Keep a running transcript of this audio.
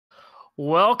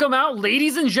Welcome out,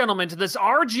 ladies and gentlemen, to this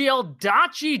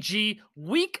RGL.GG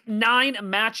Week 9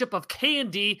 matchup of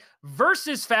KND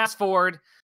versus Fast Forward.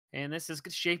 And this is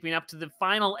shaping up to the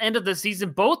final end of the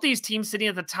season. Both these teams sitting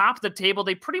at the top of the table.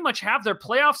 They pretty much have their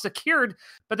playoffs secured.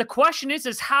 But the question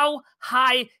is how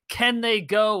high can they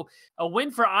go? A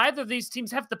win for either of these teams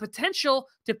have the potential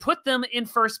to put them in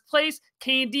first place.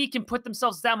 KND can put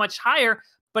themselves that much higher.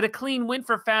 But a clean win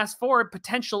for Fast Forward,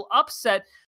 potential upset,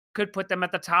 could put them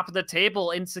at the top of the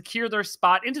table and secure their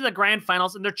spot into the grand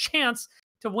finals and their chance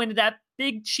to win that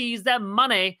big cheese, that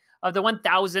money of the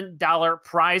 $1,000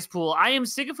 prize pool. I am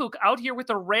Sigafuk out here with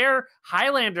a rare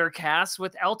Highlander cast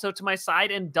with Alto to my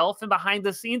side and Dolphin behind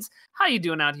the scenes. How you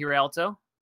doing out here, Alto?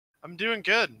 I'm doing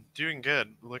good.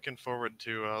 Looking forward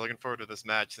to this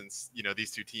match since,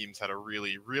 these two teams had a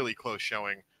really close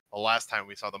showing the last time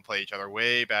we saw them play each other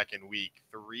way back in week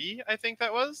 3, I think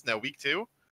that was. No, week 2.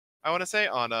 I want to say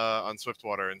on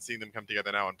Swiftwater, and seeing them come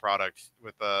together now in product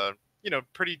with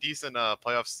pretty decent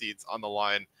playoff seeds on the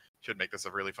line should make this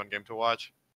a really fun game to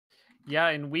watch. Yeah,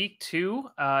 in week 2,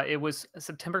 it was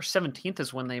September 17th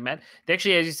is when they met. They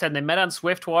actually, as you said, they met on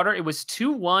Swiftwater. It was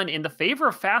 2-1 in the favor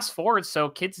of Fast Forward. So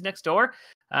kids next door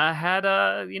had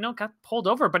got pulled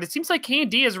over. But it seems like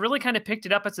KND has really kind of picked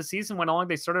it up as the season went along.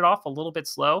 They started off a little bit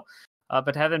slow,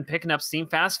 but have been picking up steam.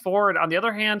 Fast Forward, on the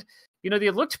other hand,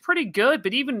 they looked pretty good,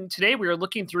 but even today we were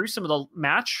looking through some of the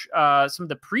some of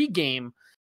the pregame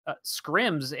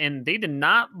scrims, and they did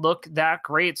not look that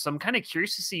great. So I'm kind of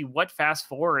curious to see what Fast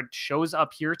Forward shows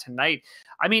up here tonight.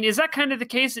 I mean, is that kind of the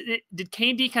case? Did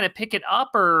KND kind of pick it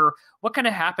up, or what kind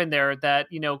of happened there that,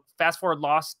 Fast Forward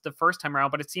lost the first time around,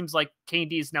 but it seems like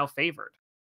KND is now favored?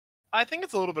 I think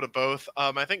it's a little bit of both.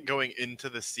 I think going into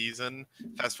the season,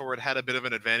 Fast Forward had a bit of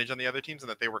an advantage on the other teams in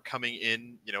that they were coming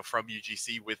in, from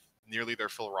UGC with nearly their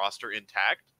full roster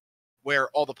intact, where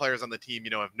all the players on the team,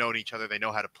 have known each other, they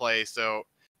know how to play, so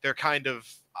they're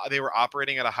they were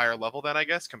operating at a higher level than, I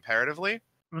guess, comparatively.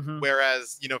 Mm-hmm.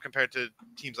 Whereas, compared to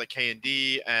teams like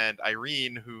KND and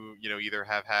Irene, who, either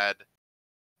have had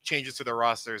changes to their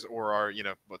rosters or are,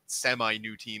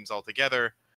 semi-new teams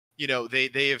altogether,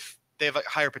 they have like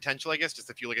higher potential, I guess, just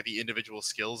if you look at the individual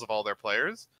skills of all their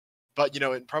players. But,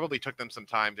 it probably took them some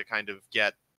time to kind of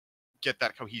get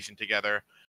that cohesion together.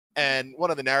 And one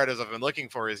of the narratives I've been looking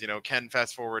for is, can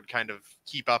Fast Forward kind of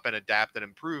keep up and adapt and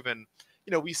improve? And,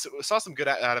 we saw some good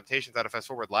adaptations out of Fast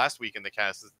Forward last week in the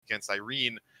cast against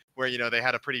Irene, where, they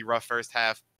had a pretty rough first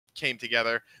half, came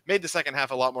together, made the second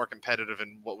half a lot more competitive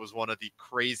in what was one of the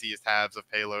craziest halves of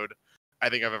Payload I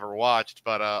think I've ever watched,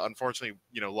 but unfortunately,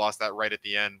 lost that right at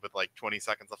the end with like 20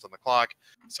 seconds left on the clock.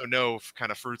 So no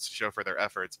kind of fruits to show for their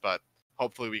efforts, but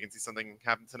hopefully we can see something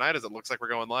happen tonight as it looks like we're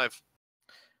going live.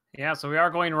 Yeah, so we are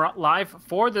going live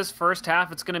for this first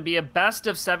half. It's going to be a best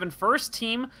of 7 first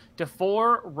team to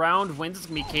 4 round wins. It's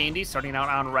going to be KND starting out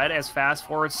on red as Fast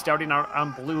Forward starting out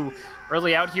on blue.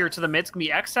 Early out here to the mid, it's going to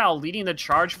be Exile leading the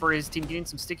charge for his team, getting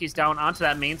some stickies down onto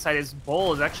that main side. His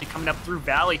Bull is actually coming up through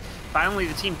Valley. Finally,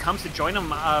 the team comes to join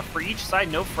him for each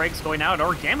side. No frags going out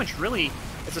or damage, really.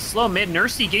 It's a slow mid.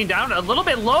 Nursey getting down a little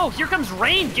bit low. Here comes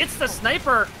Rain, gets the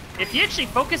sniper. If he actually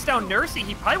focused down Nursey,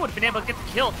 he probably would have been able to get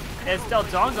the kill, as Del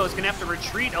Dongo is going to have to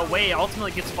retreat away.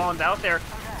 Ultimately gets fallen out there.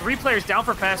 3 players down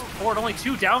for Fast Forward, only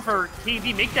 2 down for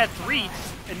KND. Make that 3,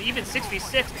 and even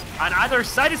 6v6 on either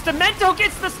side. As Demento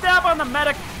gets the stab on the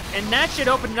medic, and that should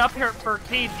open it up here for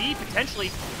KND,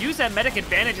 potentially use that medic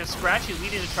advantage as Scratchy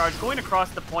leading the charge, going across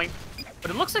the point.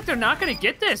 But it looks like they're not going to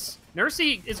get this.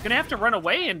 Nursey is going to have to run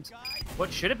away, and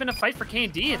what should have been a fight for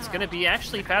KND, it's going to be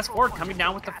actually Fast Forward coming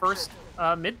down with the first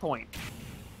midpoint.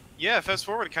 Yeah, Fast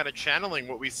Forward kind of channeling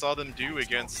what we saw them do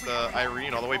against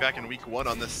Irene all the way back in week 1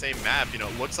 on this same map.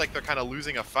 It looks like they're kind of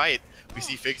losing a fight. We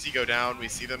see Figsy go down. We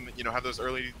see them, have those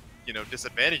early,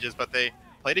 disadvantages, but they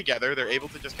play together. They're able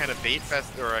to just kind of bait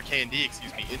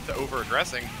KND, into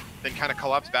over-aggressing, then kind of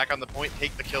collapse back on the point,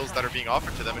 take the kills that are being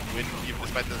offered to them, and win even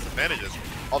despite the disadvantages.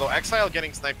 Although Exile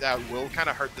getting sniped out will kind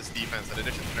of hurt this defense, in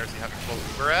addition to Nursey having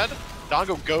full Uber-Ed.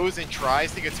 Dongo goes and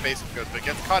tries to get space with Ghost, but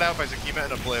gets caught out by Zakima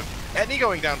and Obliv. Etney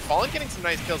going down, Fallen getting some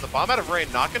nice kills. A bomb out of Rain,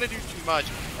 not going to do too much,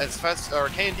 as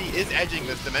KND is edging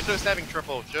this. Demento stabbing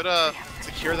triple should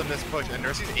secure them this push, and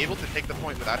Nursey's able to take the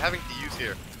point without having to use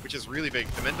here, which is really big.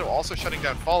 Demento also shutting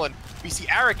down Fallen. We see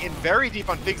Arik in very deep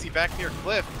on Figsy back near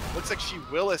Cliff. Looks like she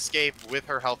will escape with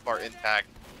her health bar intact.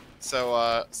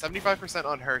 So 75%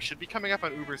 on her. Should be coming up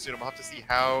on Uber soon. We'll have to see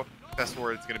how Fast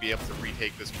Forward is going to be able to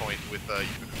retake this point with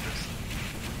Ubers.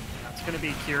 That's going to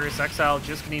be curious. Exile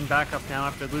just getting back up now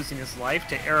after losing his life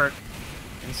to Eric.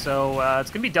 And so it's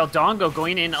going to be Del Dongo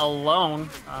going in alone.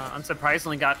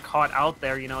 Unsurprisingly got caught out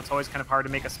there. You know, it's always kind of hard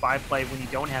to make a spy play when you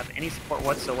don't have any support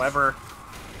whatsoever.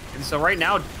 And so right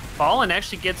now, Fallen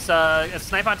actually gets a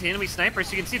snipe onto the enemy sniper.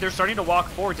 So you can see they're starting to walk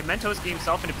forward. Demento's getting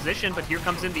himself into position, but here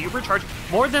comes in the Uber charge.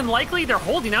 More than likely, they're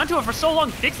holding onto it for so long.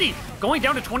 Fixie going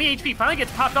down to 20 HP, finally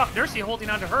gets popped off. Nursey holding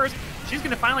onto hers. She's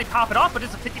going to finally pop it off, but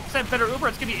it's a 50% better Uber.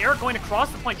 It's going to be Eric going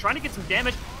across the point, trying to get some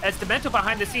damage as Demento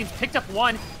behind the scenes picked up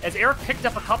one, as Eric picked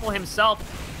up a couple himself.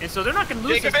 And so they're not going to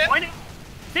lose this point.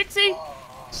 Fixie,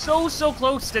 so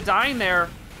close to dying there.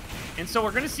 And so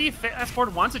we're going to see if Fast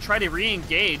Forward wants to try to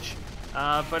re-engage.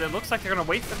 But it looks like they're going to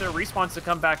wait for their respawns to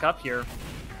come back up here.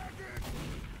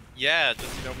 Yeah,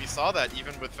 just, you know, we saw that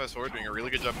even with Fast Forward doing a really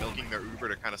good job milking their Uber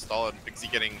to kind of stall it, and Fixie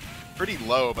getting pretty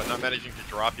low, but not managing to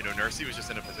drop. You know, Nursey was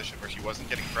just in a position where she wasn't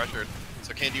getting pressured,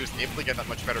 so KND was able to get that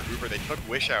much better Uber. They took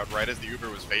Wish out right as the Uber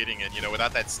was fading, and, you know,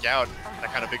 without that scout,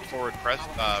 that kind of big forward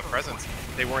presence,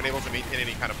 they weren't able to maintain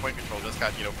any kind of point control. Just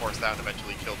got, you know, forced out and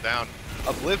eventually killed down.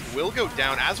 Obliv will go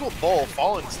down, as will Bull.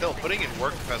 Fallen still putting in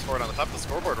work to Fast Forward on the top of the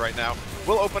scoreboard right now.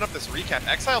 We'll open up this recap.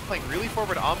 Exile playing really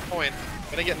forward on point.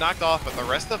 Gonna get knocked off, but the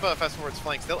rest of Fast Forward's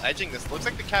flank still edging this. Looks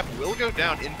like the cap will go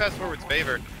down in Fast Forward's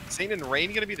favor. Saint and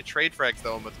Rain gonna be the trade frags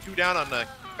though, and with 2 down on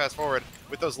Fast Forward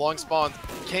with those long spawns,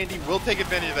 KND will take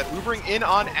advantage of that. Ubering in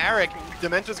on Arik.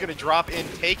 Demento's gonna drop in,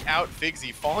 take out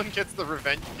Figsy. Fallen gets the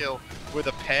revenge kill with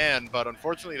a pan, but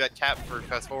unfortunately that cap for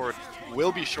Fast Forward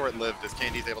will be short-lived as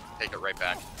KND is able to take it right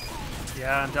back.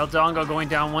 Yeah, Del Dongo going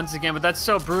down once again, but that's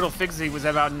so brutal. Figsy was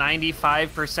at about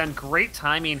 95%. Great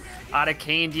timing out of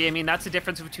KND. I mean, that's the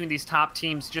difference between these top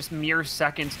teams, just mere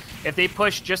seconds. If they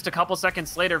push just a couple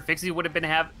seconds later, Figsy would have been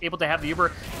able to have the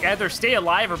Uber either stay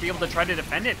alive or be able to try to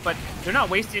defend it, but they're not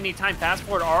wasting any time. Fast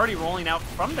Forward already rolling out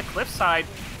from the cliffside,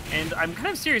 and I'm kind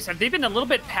of serious. Have they been a little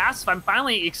bit passive? I'm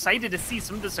finally excited to see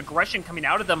some of this aggression coming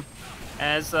out of them.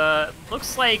 As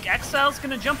looks like Exile's going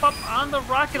to jump up on the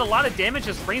rocket. A lot of damage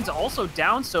as Rain's also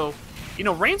down. So, you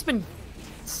know, Rain's been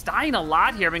dying a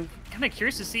lot here. I've been kind of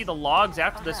curious to see the logs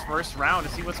after this first round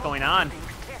to see what's going on.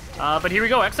 But here we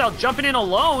go. Exile jumping in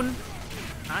alone.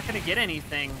 Not going to get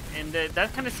anything. And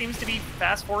that kind of seems to be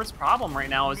Fast Forward's problem right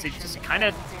now, is they just kind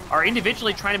of are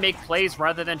individually trying to make plays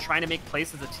rather than trying to make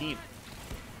plays as a team.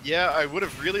 Yeah, I would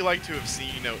have really liked to have seen,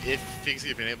 you know, if Figsy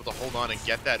had been able to hold on and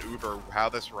get that Uber, how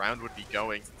this round would be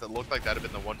going, since it looked like that had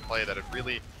been the one play that had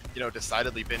really, you know,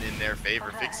 decidedly been in their favor.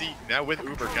 Figsy, now with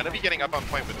Uber, gonna be getting up on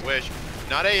point with Wish.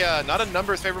 Not a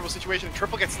numbers favorable situation.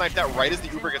 Triple gets sniped out right as the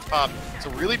Uber gets popped.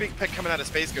 So really big pick coming out of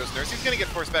Space Ghost. Nursey's gonna get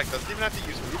forced back. Doesn't even have to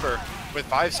use Uber. With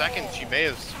 5 seconds, she may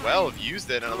as well have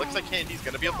used it, and it looks like KND's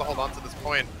gonna be able to hold on to this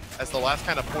point as the last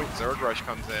kind of point Zerg rush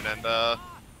comes in, and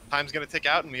time's going to tick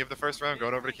out, and we have the first round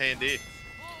going over to KND.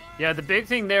 Yeah, the big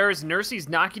thing there is Nursey's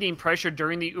not getting pressured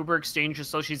during the Uber exchanges,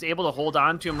 so she's able to hold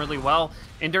on to him really well.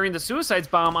 And during the Suicides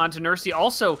bomb onto Nursey,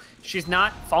 also, she's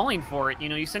not falling for it. You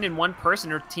know, you send in one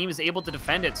person, her team is able to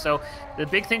defend it. So the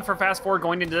big thing for Fast Forward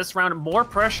going into this round, more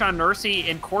pressure on Nursey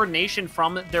and coordination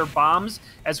from their bombs,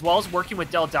 as well as working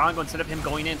with Del Dongo instead of him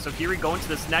going in. So here we go into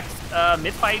this next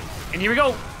mid-fight, and here we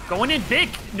go. Going in big.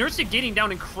 Nursey getting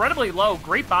down incredibly low.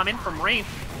 Great bomb in from Rain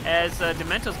as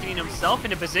Demento's getting himself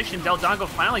into position. Del Dongo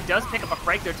finally does pick up a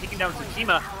frag there, taking down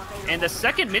Tsukima. And the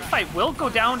second mid-fight will go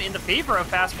down in the favor of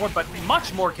Fast Forward, but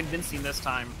much more convincing this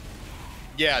time.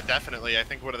 Yeah, definitely. I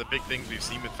think one of the big things we've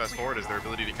seen with Fast Forward is their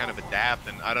ability to kind of adapt.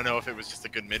 And I don't know if it was just a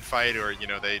good mid-fight or, you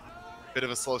know, they bit of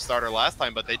a slow starter last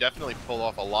time, but they definitely pull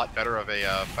off a lot better of a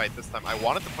fight this time. I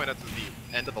wanted to point out to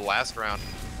the end of the last round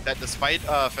that despite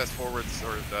Fast Forward's,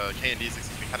 or KND's,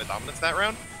 excuse me, kind of dominance that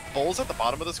round, Bull's at the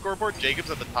bottom of the scoreboard, Jacob's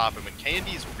at the top, and when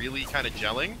KND's really kind of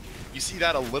gelling, you see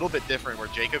that a little bit different, where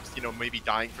Jacob's, you know, maybe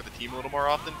dying for the team a little more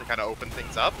often to kind of open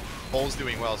things up. Bull's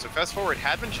doing well. So Fast Forward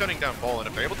had been shutting down Bull, and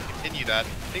if they're able to continue that,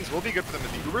 things will be good for them.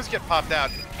 If the Ubers get popped out,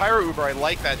 Pyro Uber, I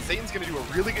like that. Satan's going to do a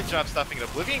really good job stuffing it.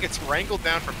 Oblivion gets wrangled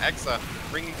down from Exa,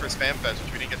 bringing for Spam Fest,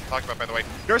 which we didn't get to talk about, by the way.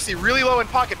 Nursey really low in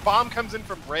pocket. Bomb comes in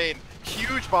from Rain.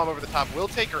 Huge bomb over the top. Will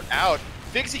take her out.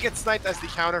 Figsy gets sniped as the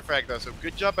counter frag, though, so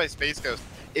good job by Space Ghost.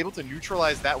 Able to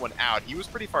neutralize that one out. He was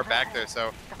pretty far back there,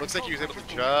 so looks like he was able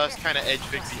to just kind of edge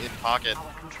Figsy in pocket.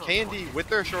 KND, with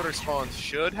their shorter spawns,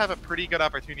 should have a pretty good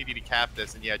opportunity to cap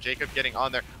this, and yeah, Jacob getting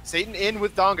on there. Satan in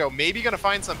with Dongo, maybe gonna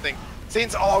find something.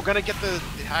 Satan's, gonna get the,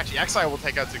 actually, Exile will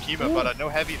take out Tsukima, but no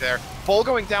heavy there. Bull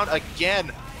going down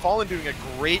again. Fallen doing a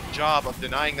great job of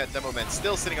denying that demo man,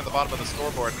 still sitting on the bottom of the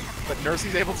scoreboard, but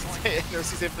Nursey's able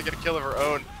to get a kill of her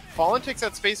own. Fallen takes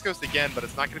out Space Ghost again, but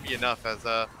it's not going to be enough as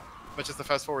much as the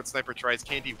Fast Forward sniper tries.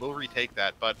 KND will retake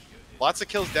that, but lots of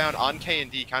kills down on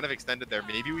KND, kind of extended there.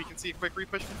 Maybe we can see a quick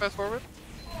repush from Fast Forward?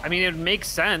 I mean, it makes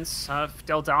sense. If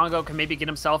Del Dongo can maybe get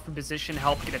himself in position,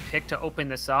 help get a pick to open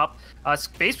this up.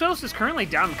 Space Ghost is currently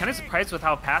down. I'm kind of surprised with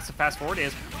how passive Fast Forward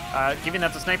is, given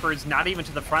that the sniper is not even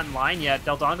to the front line yet.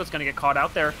 Del Dongo's going to get caught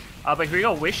out there. But here we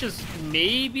go. Wish is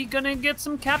maybe going to get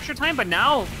some capture time, but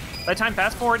now, by the time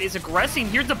Fast Forward is aggressing,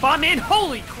 here's the bomb in.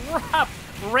 Holy crap!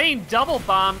 Rain double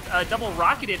bombed, double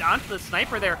rocketed onto the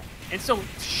sniper there. And so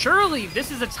surely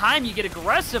this is a time you get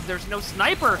aggressive. There's no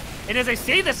sniper. And as I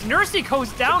say this, Nursey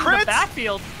goes down in the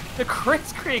backfield. The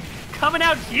crits Krieg coming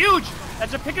out huge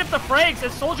as they're picking up the frags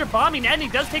as Soldier bombing and he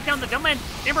does take down the Dumbman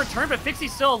in return, but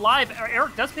Fixie's still alive.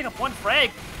 Eric does pick up one frag,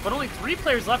 but only 3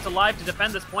 players left alive to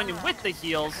defend this point. And with the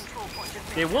heals,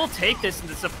 they will take this, and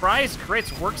the surprise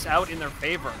crits works out in their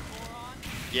favor.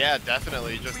 Yeah,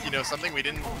 definitely. Just, you know, something we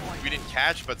didn't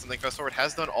catch, but something Fast Forward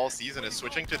has done all season is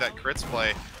switching to that crits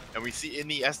play. And we see in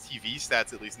the STV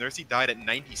stats, at least, Nursey died at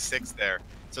 96 there.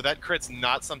 So that crit's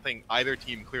not something either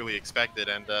team clearly expected,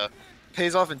 and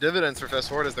pays off in dividends for Fast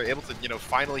Forward as they're able to, you know,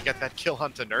 finally get that kill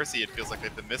hunt to Nursey. It feels like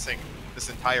they've been missing this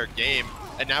entire game.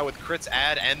 And now with crits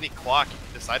add and the clock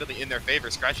decidedly in their favor,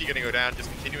 Scratchy gonna go down, just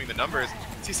continuing the numbers.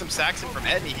 See some Saxon from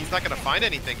Etney. He's not gonna find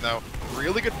anything though.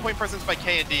 Really good point presence by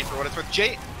KND for what it's worth.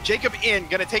 Jacob in,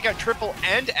 gonna take out Triple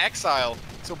and Exile.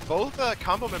 So both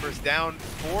combo members down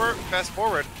for Fast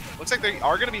Forward. Looks like they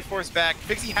are gonna be forced back.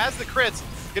 Fixie has the crits,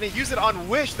 gonna use it on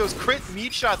Wish. Those crit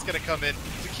meat shots gonna come in.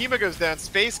 Tsukima goes down,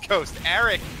 Space Coast,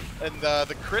 Eric, and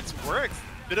the crits works.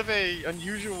 Bit of a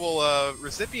unusual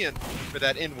recipient for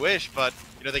that in Wish, but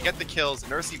you know, they get the kills.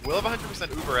 Nursey will have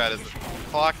 100% Uber at as the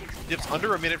clock dips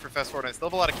under a minute for Fast Forward, and I still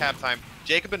have a lot of cap time.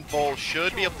 Jacob and Bull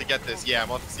should be able to get this. Yeah,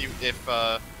 I'm off to see if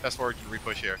Fast Forward can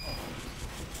repush here.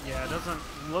 Yeah, it doesn't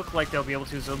look like they'll be able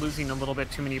to, so losing a little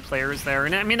bit too many players there.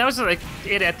 And I mean, that was like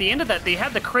it at the end of that. They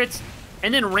had the crits,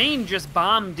 and then Rain just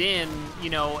bombed in,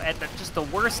 you know, at just the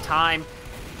worst time.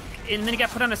 And then he got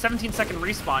put on a 17-second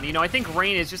respawn. You know, I think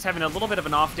Rain is just having a little bit of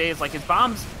an off day. It's like his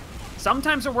bombs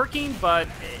sometimes are working, but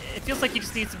it feels like he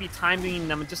just needs to be timing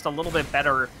them just a little bit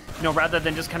better, you know, rather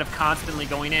than just kind of constantly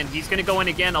going in. He's going to go in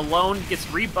again alone, gets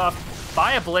rebuffed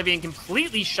by Oblivion,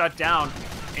 completely shut down,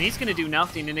 and he's going to do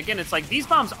nothing. And again, it's like these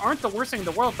bombs aren't the worst thing in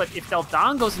the world, but if Del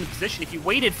Don goes in position, if you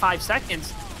waited 5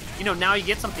 seconds, you know, now you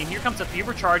get something. Here comes a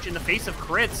Fever Charge in the face of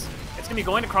crits. It's going to be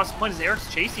going across the point as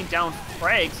Eric's chasing down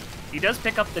frags. He does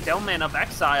pick up the Delman of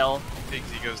Exile.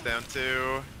 Bigsy goes down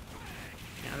too.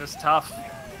 Yeah, that's tough.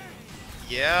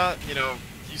 Yeah, you know,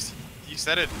 you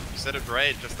said it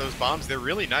right. Just those bombs, they're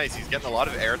really nice. He's getting a lot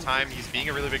of airtime. He's being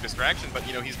a really big distraction, but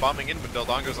you know, he's bombing in when Del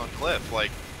Don goes on cliff.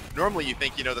 Like, normally you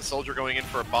think, you know, the soldier going in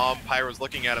for a bomb, Pyro's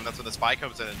looking at him, that's when the spy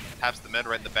comes in and taps the men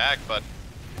right in the back, but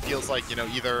it feels like, you know,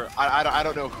 either, I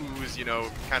don't know who's, you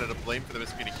know, kind of to blame for the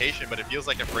miscommunication, but it feels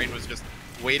like if Rain was just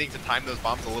waiting to time those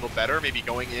bombs a little better, maybe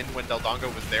going in when Del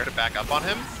Dongo was there to back up on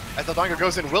him. As Del Dongo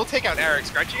goes in, will take out Eric.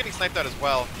 Scratchy getting sniped out as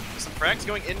well. There's some frags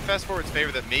going in Fast Forward's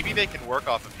favor that maybe they can work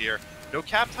off of here. No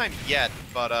cap time yet,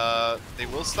 but they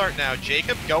will start now.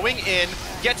 Jacob going in,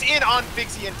 gets in on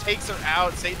Fixie and takes her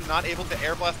out. Satan not able to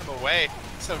air blast them away.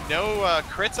 So no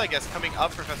crits, I guess, coming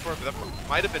up for Fast Forward, but that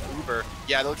might have been Uber.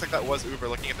 Yeah, it looks like that was Uber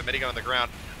looking at the minigun on the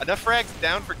ground. Enough frags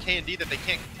down for KND that they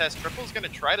can't contest. Triple's going to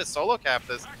try to solo cap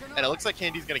this, and it looks like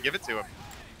KND's going to give it to him.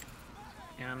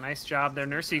 Yeah, nice job there.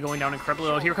 Nursey going down incredibly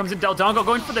low. Here comes Del Dongo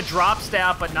going for the drop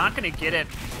staff, but not going to get it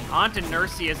onto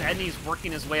Nursey as Edney's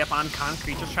working his way up on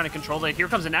concrete, just trying to control it. Here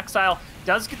comes an Exile.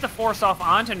 Does get the force off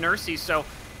onto Nursey, so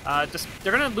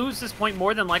they're going to lose this point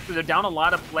more than likely. They're down a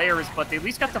lot of players, but they at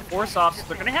least got the force off, so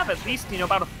they're going to have at least, you know,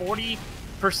 about a 40%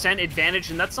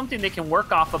 advantage, and that's something they can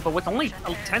work off of. But with only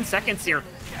 10 seconds here,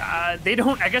 I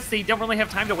guess they don't really have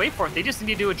time to wait for it. They just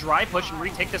need to do a dry push and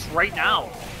retake this right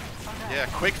now. Yeah,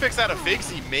 quick fix out of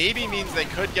Fixie maybe means they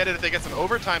could get it if they get some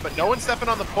overtime, but no one's stepping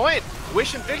on the point.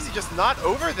 Wish and Fixie just not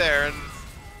over there, and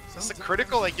that's a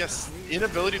critical, I guess,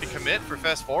 inability to commit for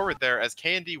Fast Forward there, as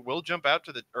KND will jump out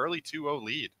to the early 2-0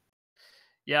 lead.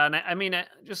 Yeah, and I mean,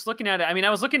 just looking at it, I mean, I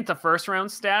was looking at the first round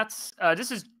stats.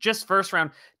 This is just first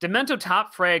round. Demento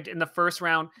top fragged in the first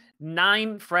round,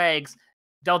 9 frags.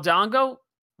 Del Dongo,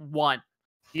 1.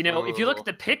 You know, if you look at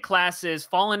the pick classes,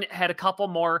 Fallen had a couple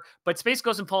more, but Space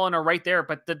Ghost and Fallen are right there.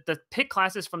 But the pick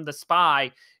classes from the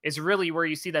Spy is really where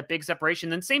you see that big separation.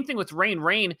 Then same thing with Rain.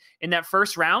 Rain in that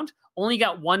first round only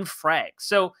got 1 frag.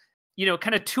 So, you know,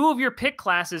 kind of 2 of your pick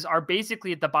classes are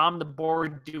basically at the bottom of the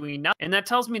board doing nothing. And that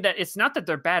tells me that it's not that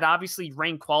they're bad. Obviously,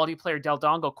 Rain, quality player, Del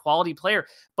Dongo, quality player,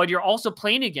 but you're also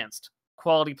playing against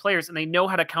quality players, and they know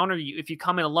how to counter you if you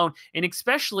come in alone, and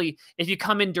especially if you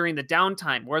come in during the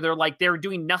downtime where they're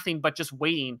doing nothing but just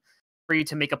waiting free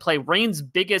to make a play. Rain's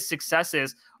biggest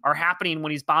successes are happening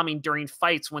when he's bombing during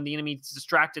fights, when the enemy's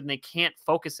distracted and they can't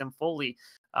focus him fully.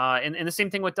 And the same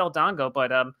thing with Dodongo.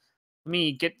 But let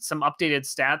me get some updated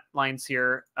stat lines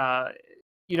here.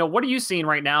 You know, what are you seeing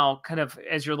right now, kind of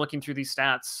as you're looking through these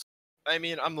stats? I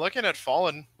mean, I'm looking at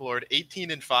Fallen Lord,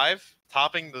 18-5,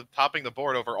 topping the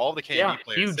board over all the KND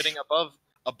players, huge. sitting above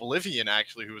Oblivion,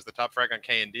 actually, who was the top frag on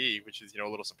KND, which is, you know,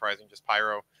 a little surprising, just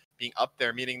Pyro being up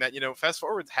there, meaning that, you know, Fast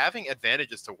Forward's having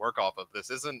advantages to work off of.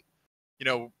 This isn't, you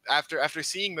know, after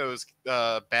seeing those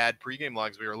bad pregame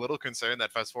logs, we were a little concerned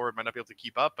that Fast Forward might not be able to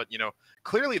keep up, but, you know,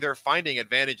 clearly they're finding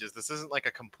advantages. This isn't like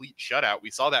a complete shutout.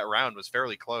 We saw that round was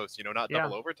fairly close, you know, not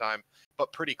double overtime,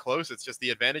 but pretty close. It's just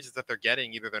the advantages that they're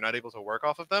getting, either they're not able to work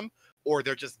off of them, or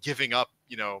they're just giving up,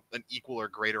 you know, an equal or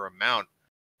greater amount.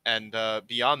 And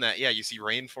beyond that, yeah, you see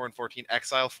Rain 4-14,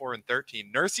 Exile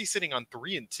 4-13, Nursey sitting on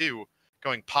 3-2,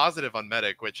 going positive on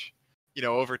Medic, which, you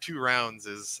know, over 2 rounds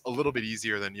is a little bit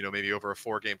easier than, you know, maybe over a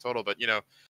 4-game total. But, you know,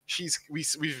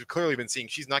 we've clearly been seeing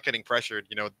she's not getting pressured.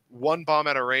 You know, 1 bomb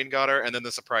out of Rain got her, and then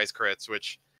the surprise crits,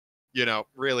 which, you know,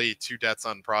 really 2 deaths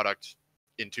on product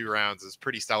in 2 rounds is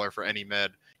pretty stellar for any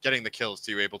med. Getting the kills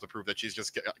too, able to prove that she's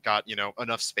just got, you know,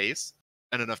 enough space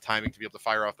and enough timing to be able to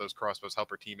fire off those crossbows,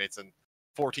 help her teammates, and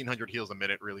 1,400 heals a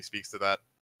minute really speaks to that.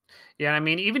 Yeah, I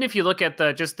mean, even if you look at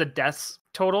just the deaths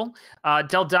total,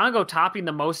 Dodongo topping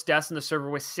the most deaths in the server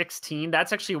with 16.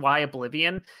 That's actually why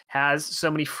Oblivion has so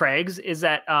many frags, is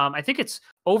that I think it's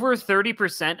over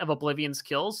 30% of Oblivion's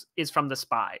kills is from the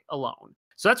spy alone.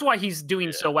 So that's why he's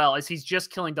doing so well, is he's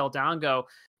just killing Dodongo.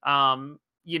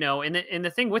 You know, and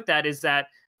the thing with that is that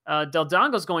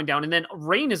Dodongo's going down, and then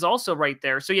Rain is also right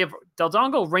there. So you have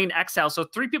Dodongo, Rain, Exile. So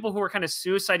 3 people who are kind of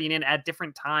suiciding in at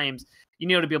different times, you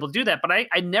know, to be able to do that. But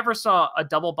I never saw a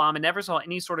double bomb. I never saw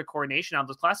any sort of coordination out of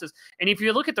those classes. And if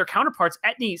you look at their counterparts,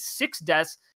 Etney 6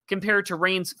 deaths compared to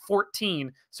Rain's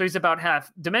 14. So he's about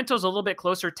half. Demento's a little bit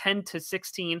closer,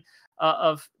 10-16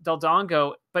 of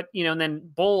Dodongo. But, you know, and then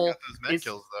Bull those med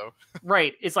kills, though.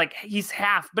 Right. It's like he's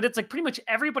half, but it's like pretty much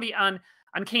everybody on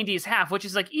KND is half, which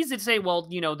is like easy to say, well,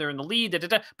 you know, they're in the lead,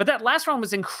 but that last round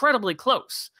was incredibly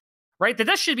close, right?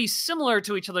 That should be similar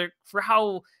to each other for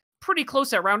how pretty close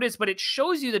that round is, but it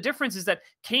shows you the difference is that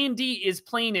KND is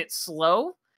playing it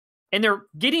slow, and they're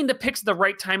getting the picks at the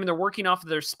right time, and they're working off of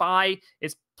their spy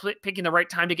is picking the right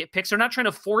time to get picks. They're not trying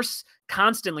to force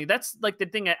constantly. That's like the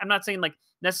thing. I'm not saying like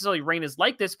necessarily Rain is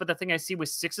like this, but the thing I see with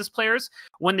Sixes players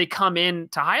when they come in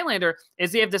to Highlander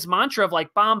is they have this mantra of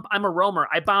like, bomb, I'm a roamer.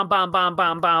 I bomb.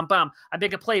 I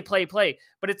make a play.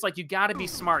 But it's like, you got to be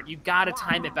smart. You got to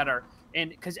time it better. And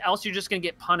because else you're just going to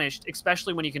get punished,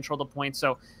 especially when you control the points.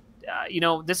 So, you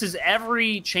know, this is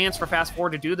every chance for Fast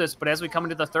Forward to do this. But as we come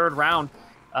into the 3rd round,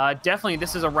 definitely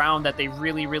this is a round that they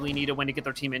really, really need to win to get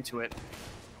their team into it.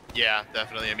 Yeah,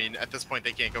 definitely. I mean, at this point,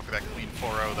 they can't go for that clean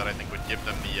 4-0 that I think would give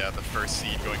them the first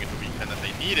seed going into week 10 that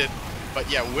they needed. But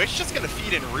yeah, Wish just going to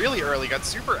feed in really early, got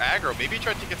super aggro, maybe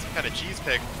tried to get some kind of cheese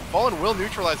pick. Fallen will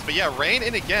neutralize, but yeah, Rain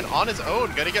in again on his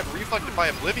own, going to get reflected by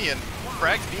Oblivion.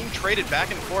 Frags being traded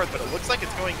back and forth, but it looks like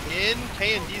it's going in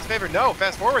KND's favor. No,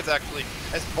 Fast Forwards actually,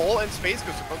 as Bull and Space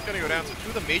Ghost are both going to go down. So 2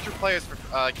 of the major players for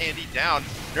KND down.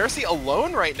 Nursey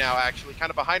alone right now, actually, kind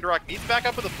of behind Rock, meets back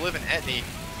up with Oblivion and Etney.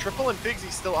 Triple and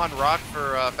Figsy still on Rock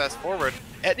for Fast Forward.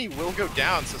 Etney will go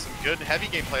down, so some good heavy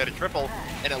gameplay out of Triple.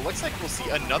 And it looks like we'll see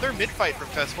another mid-fight from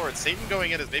Fast Forward. Satan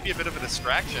going in as maybe a bit of a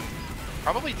distraction.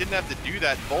 Probably didn't have to do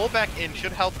that. Bull back in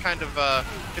should help kind of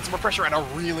get some more pressure, and a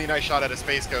really nice shot out of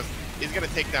Space Ghost. He's going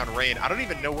to take down Rain. I don't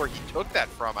even know where he took that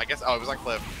from. I guess, oh, it was on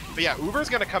Cliff. But yeah, Uber's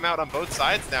going to come out on both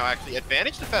sides now, actually.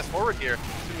 Advantage to Fast Forward here.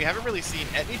 So we haven't really seen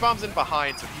Etney bombs in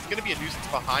behind, so he's going to be a nuisance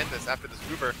behind this after this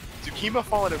Uber. Tsukima,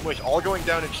 Fallen, and Wish all going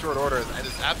down in short order, and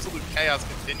this absolute chaos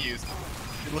continues.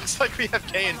 It looks like we have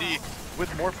KND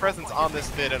with more presence on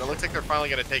this mid, and it looks like they're finally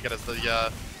going to take it as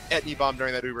the Etney bomb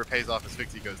during that Uber pays off as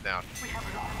Fixie goes down.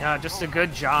 Yeah, just a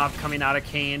good job coming out of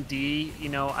KND. You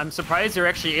know, I'm surprised they're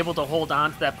actually able to hold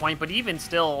on to that point, but even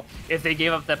still, if they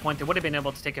gave up that point, they would have been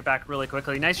able to take it back really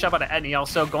quickly. Nice job out of Etney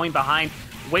also going behind,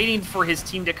 waiting for his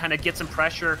team to kind of get some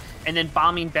pressure, and then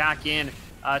bombing back in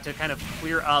to kind of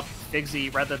clear up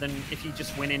Figsy, rather than if you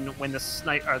just went in when the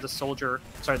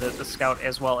the scout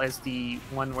as well as the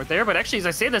one were there. But actually, as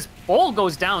I say this, Bull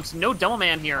goes down, so no double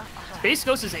man here. Space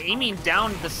Ghost is aiming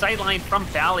down the sideline from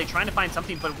Valley, trying to find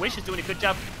something, but Wish is doing a good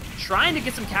job trying to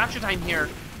get some capture time here.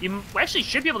 You actually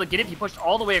should be able to get it if you pushed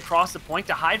all the way across the point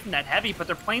to hide from that heavy, but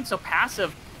they're playing so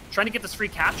passive, trying to get this free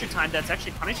capture time that's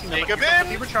actually punishing them. Take him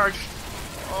in! Recharge.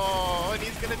 Oh, and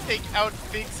he's going to take out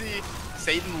Figsy.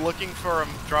 Satan looking for him,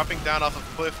 dropping down off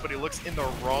a cliff, but he looks in the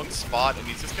wrong spot, and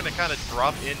he's just going to kind of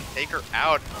drop in, take her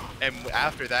out, and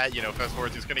after that, you know, Fast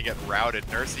Forward's just going to get routed.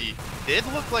 Nursey did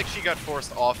look like she got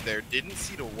forced off there, didn't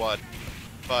see to what,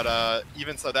 but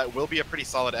even so, that will be a pretty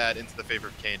solid add into the favor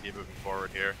of KND moving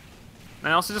forward here.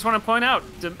 I also just want to point out,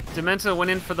 Dementa went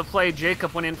in for the play,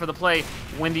 Jacob went in for the play.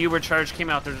 When the Uber charge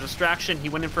came out, there's a distraction, he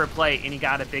went in for a play, and he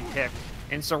got a big pick.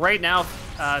 And so right now,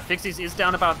 Fixies is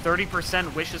down about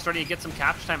 30%. Wish is starting to get some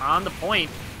capture time on the point.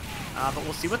 But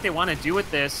we'll see what they want to do with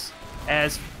this,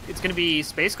 as it's going to be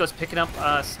Space Ghost picking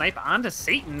up Snipe onto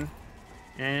Satan.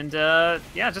 And yeah,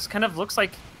 it just kind of looks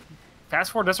like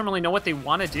Fast Forward doesn't really know what they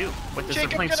want to do with this. They're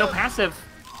playing so passive.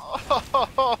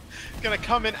 Oh, gonna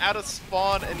come in out of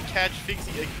spawn and catch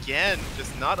Fixie again.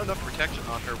 Just not enough protection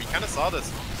on her. We kind of saw this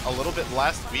a little bit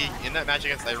last week in that match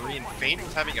against Irene. Feint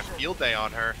was having a field day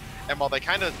on her. And while they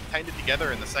kind of tightened it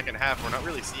together in the second half, we're not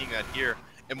really seeing that here.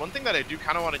 And one thing that I do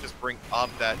kind of want to just bring up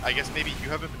that I guess maybe you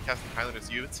haven't been casting Highlanders,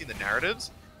 you haven't seen the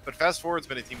narratives, but Fast Forward's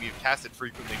been a team we've casted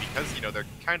frequently because, you know, they're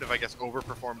kind of, I guess,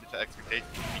 overperformed to expectations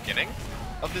at the beginning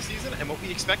of the season. And what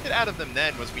we expected out of them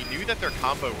then was we knew that their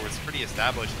combo was pretty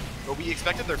established, but we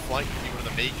expected their flank to be one of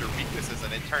the major weaknesses.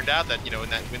 And it turned out that, you know, in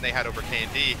that when they had over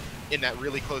KND in that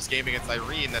really close game against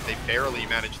Irene that they barely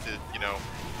managed to, you know,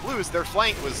 lose, their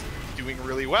flank was doing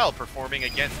really well, performing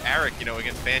against Eric, you know,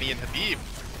 against Fanny and Habib.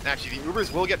 And actually, the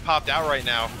Ubers will get popped out right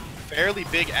now. Fairly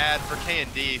big ad for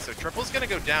KND, so Triple's going to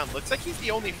go down. Looks like he's the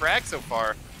only frag so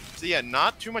far. So yeah,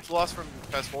 not too much loss from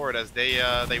Fast Forward, as they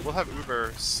will have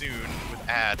Uber soon with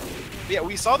ad. But yeah,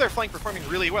 we saw their flank performing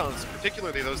really well, and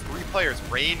particularly those three players,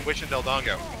 Rain, Wish, and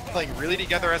Deldongo, playing really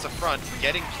together as a front,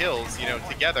 getting kills, you know,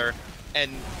 together,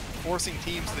 and forcing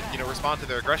teams to, you know, respond to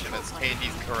their aggression as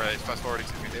KND's, or Fast Forward,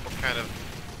 excuse me, is able to kind of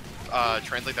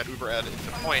translate that Uber ad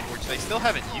into point, which they still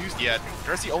haven't used yet.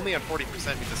 Jersey only on 40%, means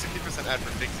a 60% ad for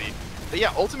Fixie. But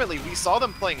yeah, ultimately, we saw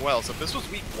them playing well. So if this was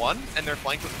week 1 and their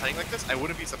flank was playing like this, I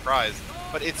wouldn't be surprised.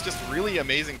 But it's just really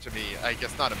amazing to me. I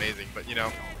guess not amazing, but, you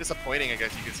know, disappointing, I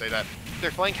guess you could say that.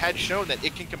 Their flank had shown that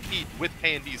it can compete with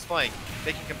KND's flank.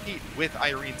 They can compete with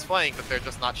Irene's flank, but they're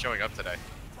just not showing up today.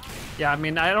 Yeah, I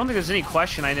mean, I don't think there's any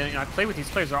question. I play with these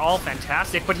players; they're all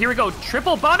fantastic. But here we go,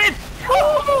 triple button.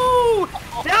 Woo!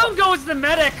 Down goes the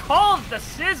medic. Called the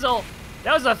sizzle.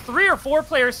 That was a 3 or 4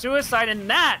 player suicide, and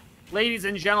that, ladies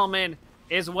and gentlemen,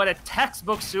 is what a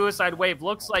textbook suicide wave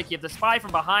looks like. You have the spy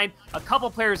from behind, a couple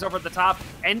players over the top,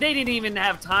 and they didn't even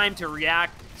have time to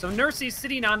react. So Nursey's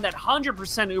sitting on that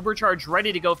 100% Uber charge,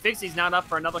 ready to go. Fixie's not up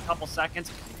for another couple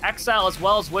seconds. Exile as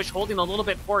well as Wish holding a little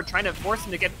bit forward, trying to force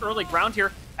him to get early ground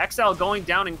here. Exile going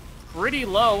down and pretty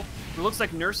low. It looks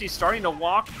like Nursey's starting to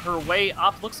walk her way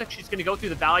up. Looks like she's going to go through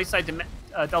the valley side.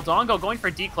 Deldongo going for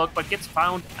a decloak, but gets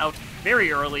found out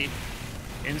very early.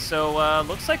 And so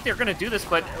looks like they're going to do this,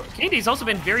 but KND's also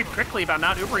been very prickly about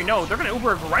not Ubering. No, they're going to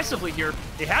Uber aggressively here.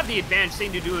 They have the advantage,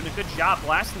 seem to do a good job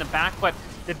blasting the back, but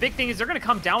the big thing is they're going to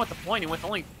come down with the point, and with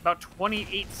only about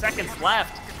 28 seconds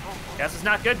left, this is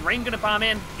not good. Rain going to bomb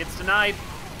in, gets denied.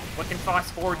 What can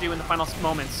Fast Forward do in the final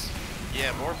moments?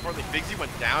 Yeah, more importantly, Figsy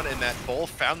went down, and that Bull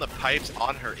found the pipes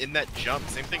on her in that jump.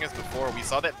 Same thing as before. We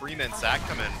saw that Brina and Zach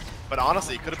come in. But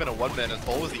honestly, it could have been a one-man, as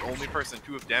Bull was the only person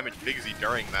to have damaged Figsy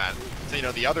during that. So, you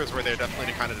know, the others were there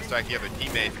definitely to kind of distract the other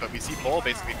teammates, but we see Bull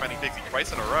basically finding Figsy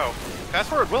twice in a row. Fast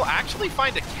Forward will actually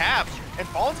find a cap, and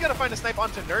Fallen's got to find a snipe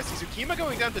onto Nursey. Tsukima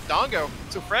going down to Dongo.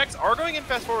 So frags are going in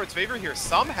Fast Forward's favor here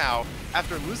somehow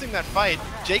after losing that fight.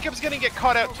 Jacob's going to get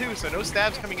caught out too, so no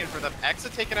stabs coming in for them.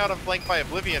 Exa taken out on flank by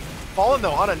Oblivion. Fallen,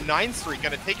 though, on a 9 streak,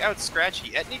 going to take out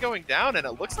Scratchy. Etney going down, and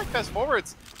it looks like Fast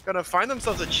Forward's going to find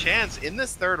themselves a chance in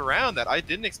this third round that I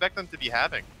didn't expect them to be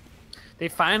having. They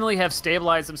finally have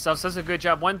stabilized themselves. Does a good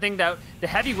job. One thing, that the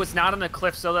heavy was not on the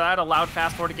cliff, so that allowed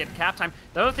Fast Forward to get cap time.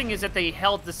 The other thing is that the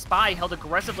spy held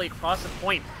aggressively across the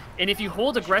point. And if you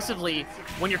hold aggressively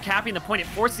when you're capping the point, it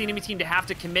forces the enemy team to have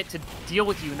to commit to deal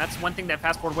with you. And that's one thing that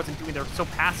Fast Forward wasn't doing. They're so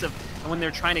passive when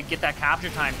they're trying to get that capture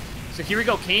time. So here we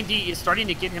go. KND is starting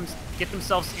to get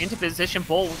themselves into position.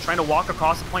 Bull trying to walk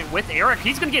across the point with Eric.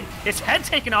 He's going to get his head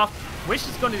taken off. Wish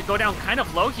is going to go down kind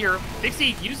of low here.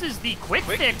 Fixie uses the quick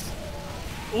fix.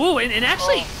 Ooh, and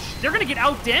actually, they're going to get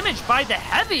out-damaged by the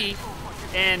heavy.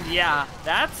 And yeah,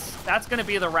 that's going to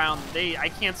be the round.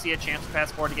 I can't see a chance for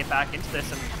Fast Forward to get back into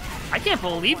this. And I can't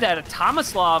believe that a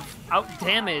Tomislav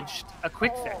out-damaged a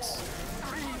quick fix.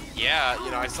 Yeah, you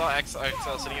know, I saw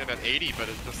XL sitting at about 80, but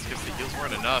it's just because the heals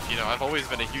weren't enough. You know, I've always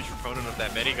been a huge proponent of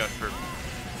that medigun for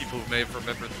people who may have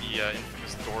remembered the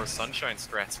infamous Dora Sunshine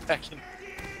strats back in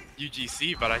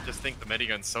UGC, but I just think the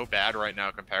medigun's so bad right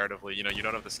now comparatively. You know, you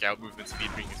don't have the scout movement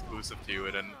speed being exclusive to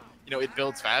it, and, you you know, it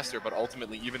builds faster, but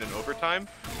ultimately, even in overtime,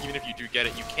 even if you do get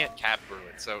it, you can't cap through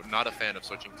it. So not a fan of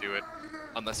switching to it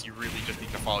unless you really just need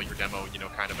to follow your demo, you know,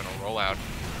 kind of in a rollout.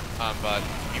 But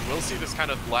we will see this kind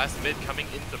of last mid coming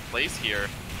into place here.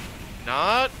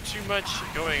 Not too much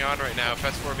going on right now.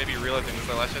 Fast Forward maybe realizing this is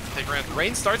their last chance to take around.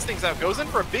 Rain starts things out, goes in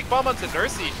for a big bomb onto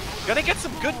Nursey. Gonna get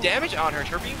some good damage on her.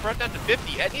 Her being brought down to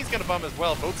 50. Etni's gonna bomb as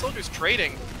well. Both soldiers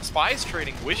trading. Spies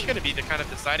trading. Wish gonna be the kind of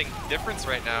deciding difference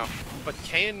right now. But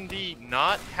KND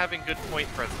not having good point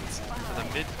presence. So the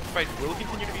mid fight will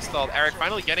continue to be stalled. Eric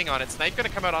finally getting on it. Snipe gonna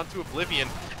come out onto Oblivion.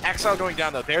 Exile going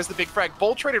down though. There's the big frag.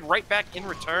 Bull traded right back in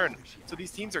return. So these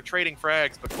teams are trading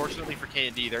frags, but fortunately for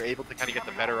KND, they're able to kind of get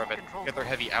the better of it, get their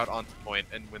heavy out onto point,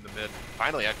 and win the mid.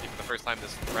 Finally, actually, for the first time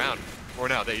this round. Or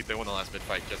no, they won the last mid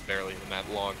fight just barely in that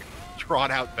long,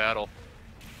 drawn-out battle.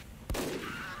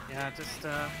 Yeah, just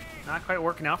not quite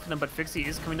working out for them, but Fixie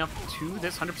is coming up to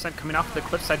this 100% coming off the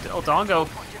cliffside. Dodongo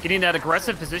getting that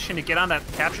aggressive position to get on that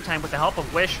capture time with the help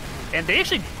of Wish. And they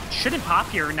actually shouldn't pop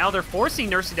here. Now they're forcing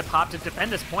Nursey to pop to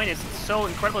defend this point. It's so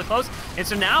incredibly close. And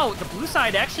so now the blue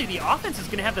side, actually, the offense is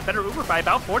going to have the better Uber by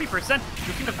about 40%.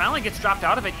 Yukina finally gets dropped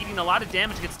out of it, eating a lot of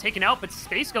damage, gets taken out, but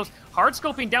Space goes hard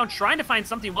scoping down, trying to find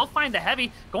something. Will find the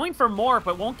heavy, going for more,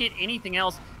 but won't get anything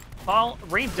else.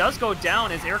 Rain does go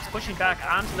down as Eric's pushing back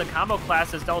onto the combo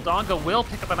class as Dodongo will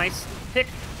pick up a nice pick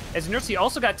as Nursey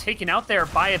also got taken out there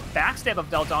by a backstab of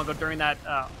Dodongo during that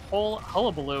whole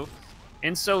hullabaloo.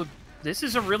 And so this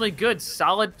is a really good,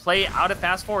 solid play out of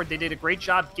Fast Forward. They did a great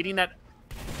job getting that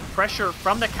pressure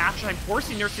from the capture time,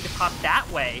 forcing Nursey to pop that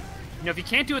way. You know, if you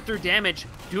can't do it through damage,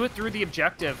 do it through the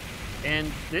objective.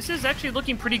 And this is actually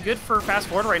looking pretty good for Fast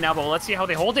Forward right now, but let's see how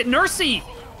they hold it. Nursey!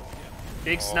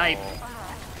 Big snipe.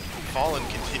 Fallen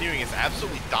continuing his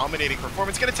absolutely dominating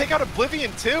performance. Gonna take out Oblivion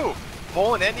too.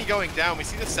 Bull and Etni going down. We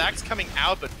see the sacks coming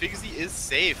out, but Figsy is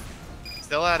safe.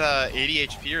 Still at 80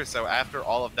 HP or so after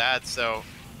all of that. So,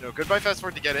 you know, good by Fast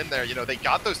Forward to get in there. You know, they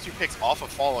got those 2 picks off of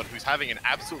Fallen, who's having an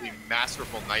absolutely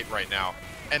masterful night right now.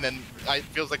 And then it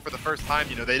feels like for the first time,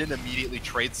 you know, they didn't immediately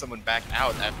trade someone back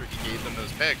out after he gave them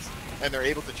those picks. And they're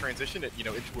able to transition it, you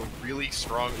know, into a really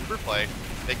strong Uber play.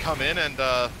 They come in and,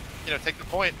 you know, take the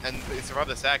point, and they survive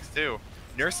the sacks too.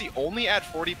 Nursey only at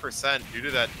 40% due to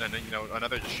that, and you know,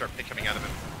 another just sharp pick coming out of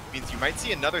him. Means you might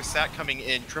see another sack coming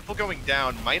in, triple going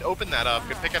down, might open that up,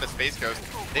 good pick out of Space Ghost.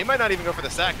 They might not even go for the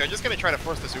sack, they're just gonna try to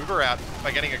force this Uber out by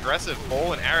getting aggressive.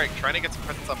 Bull and Eric trying to get some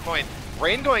presence on point.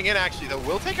 Rain going in actually though,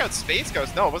 will take out Space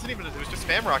Ghost. No, it wasn't even, it was just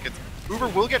spam rockets. Uber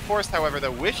will get forced however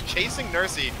though, Wish chasing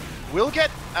Nursey, will get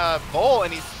Bull,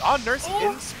 and he's on Nursey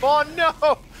in spawn,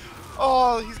 no!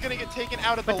 Oh, he's gonna get taken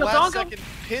out at the last second.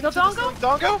 Pin to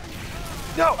Dodongo?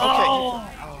 No, okay.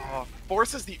 Oh,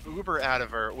 forces the Uber out of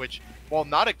her, which, while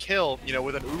not a kill, you know,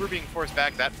 with an Uber being forced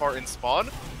back that far in spawn,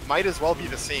 might as well be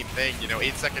the same thing. You know,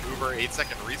 8-second Uber,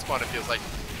 8-second respawn, it feels like.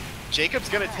 Jacob's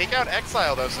gonna take out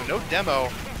Exile though, so no demo,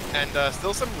 and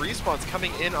still some respawns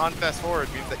coming in on Fast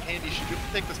Forward, means that KND should be able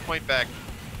to take this point back.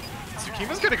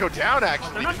 Tsukima's gonna go down,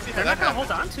 actually. They're not gonna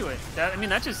hold on to it. I mean,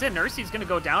 that's just it. Nursey's gonna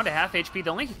go down to half HP.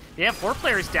 They have 4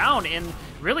 players down, and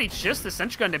really it's just the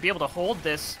Sentrigun to be able to hold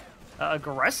this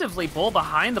aggressively. Bull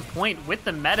behind the point with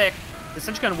the medic. The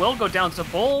Sentrigun will go down, so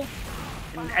Bull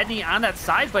and Etni on that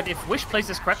side, but if Wish plays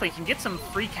this correctly, he can get some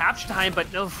free capture time,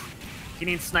 but no,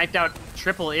 getting sniped out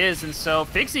triple is, and so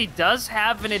Figsy does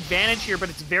have an advantage here, but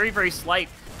it's very, very slight.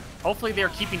 Hopefully they're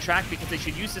keeping track because they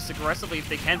should use this aggressively if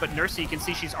they can, but Nursey, you can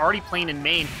see she's already playing in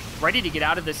main, ready to get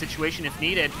out of this situation if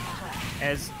needed.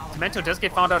 As Demento does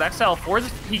get found out Exile for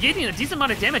this, he getting a decent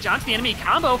amount of damage onto the enemy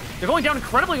combo. They're going down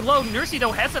incredibly low. Nursey,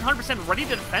 though, has that 100% ready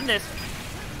to defend this.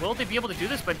 Will they be able to do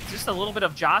this? But just a little bit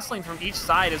of jostling from each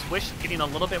side as Wish getting a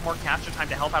little bit more capture time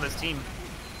to help out his team.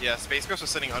 Yeah, Space Ghost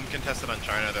was sitting uncontested on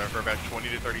China there for about 20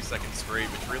 to 30 seconds straight,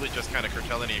 which really just kind of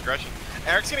curtailed any aggression.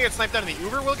 Eric's gonna get sniped down, and the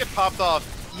Uber will get popped off.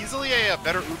 Easily a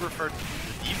better Uber for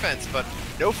the defense, but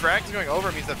no frags going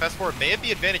over means that Fast Forward may have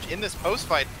the advantage in this post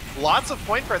fight. Lots of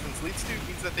point presence means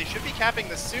that they should be capping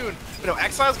this soon. But no,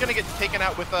 Exile's gonna get taken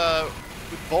out with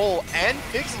Bull and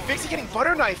Figsy. Figsy getting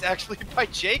butter knifed actually by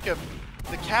Jacob.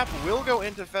 The cap will go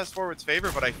into Fast Forward's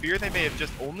favor, but I fear they may have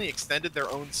just only extended their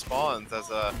own spawns as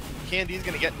KND is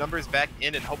going to get numbers back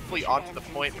in and hopefully onto the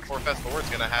point before Fast Forward's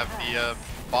going to have the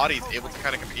bodies able to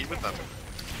kind of compete with them.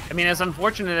 I mean, as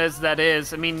unfortunate as that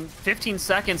is, I mean, 15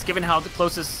 seconds, given how the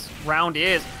closest round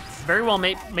is, very well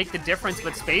make the difference,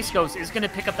 but Space Ghost is going to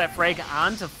pick up that frag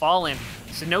onto Fallen.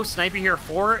 So no sniper here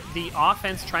for the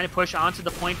offense, trying to push onto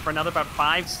the point for another about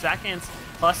 5 seconds,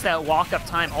 plus that walk-up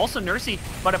time. Also, Nursey,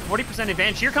 about a 40%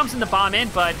 advantage. Here comes in the bomb in,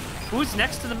 but who's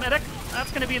next to the medic? That's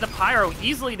going to be the Pyro,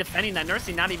 easily defending that.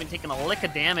 Nursey not even taking a lick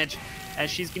of damage as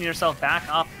she's getting herself back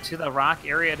up to the rock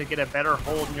area to get a better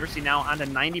hold. Nursey now on to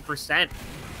 90%.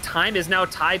 Time is now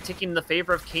tied, ticking in the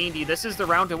favor of KND. This is the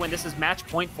round to win. This is match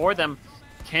point for them.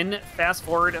 Can Fast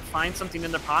Forward find something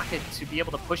in their pocket to be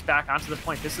able to push back onto this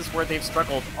point? This is where they've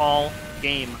struggled all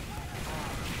game.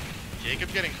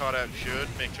 Jacob getting caught out should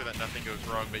make sure that nothing goes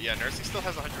wrong, but yeah, Nursey still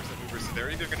has 100% Uber, so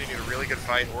they're either going to need a really good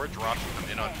fight or a drop to come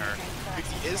in on her.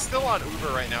 Pixie is still on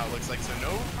Uber right now, it looks like, so no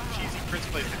cheesy Prince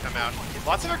plays to come out.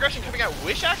 Lots of aggression coming out.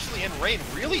 Wish actually and Rain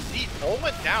really deep. All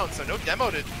went down, so no demo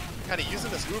to kind of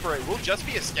using this Uber. It will just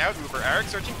be a scout Uber. Eric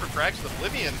searching for frags with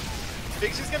Oblivion.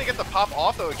 Pixie's going to get the pop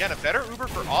off, though. Again, a better Uber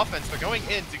for offense, but going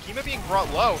in. Tsukima being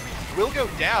brought low will go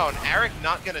down. Eric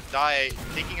not going to die,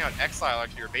 taking out Exile,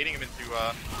 actually, or baiting him into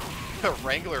a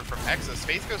Wrangler from Exa.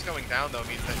 Space Ghost going down, though,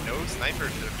 means that no sniper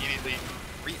should immediately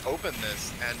reopen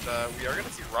this, and we are going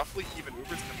to see roughly even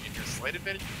Ubers coming in here. Slight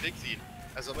advantage for Pixie,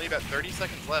 as only about 30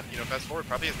 seconds left. You know, Fast Forward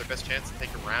probably has their best chance to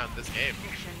take a round this game.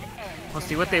 We'll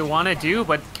see what they want to do,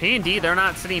 but KND, they're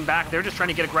not sitting back. They're just trying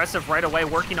to get aggressive right away,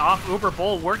 working off Uber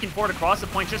Bull, working forward across the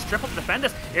point, just triple to defend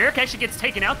us. Eric actually gets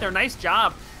taken out there. Nice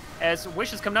job. As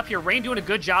Wish is coming up here, Rain doing a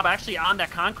good job actually on that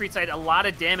concrete side. A lot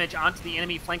of damage onto the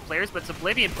enemy flank players, but it's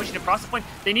Oblivion pushing across the point.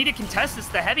 They need to contest this.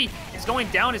 The Heavy is going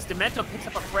down as Demento picks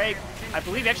up a frag. I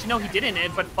believe, actually, no, he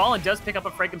didn't, but Fallen does pick up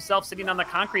a frag himself, sitting on the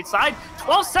concrete side.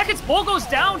 12 seconds, Bull goes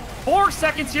down. 4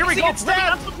 seconds, here we go.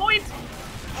 Oblivion onto the point.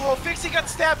 Oh, Fixie got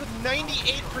stabbed with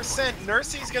 98%.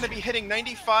 Nursey's going to be hitting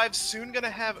 95, soon going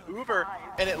to have Uber,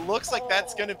 and it looks like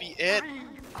that's going to be it.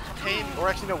 Kane, or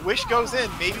actually no, Wish goes in,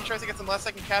 maybe tries to get some last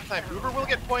second cap time. Uber will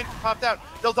get point popped out.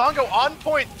 Deldongo on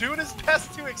point, doing his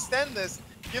best to extend this.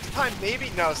 Gives time,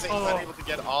 maybe, no, Saint's not able to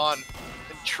get on.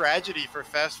 And tragedy for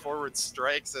Fast Forward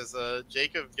strikes as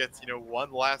Jacob gets, you know,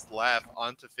 one last laugh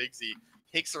onto Figsy.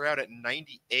 Takes her out at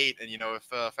 98, and you know, if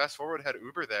Fast Forward had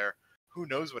Uber there, who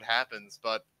knows what happens,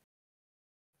 but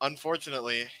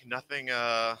unfortunately, nothing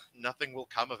will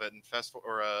come of it. And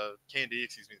KND,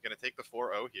 excuse me, is going to take the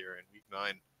 4-0 here in Week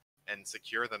 9 and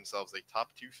secure themselves a top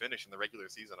 2 finish in the regular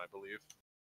season, I believe.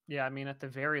 Yeah, I mean, at the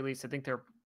very least, I think they're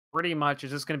pretty much,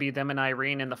 it's just going to be them and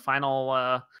Irene in the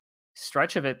final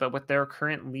stretch of it. But with their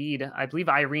current lead, I believe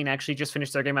Irene actually just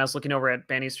finished their game. I was looking over at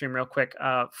Banny's stream real quick.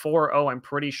 4-0, I'm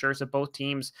pretty sure. So both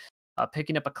teams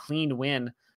picking up a clean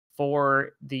win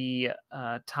for the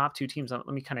top 2 teams. Let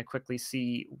me kind of quickly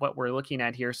see what we're looking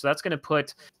at here. So that's going to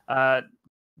put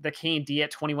the KND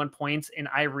at 21 points and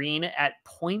Irene at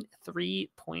 0.3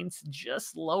 points,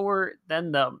 just lower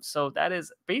than them. So that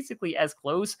is basically as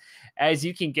close as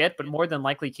you can get, but more than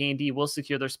likely KND will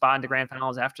secure their spot in the grand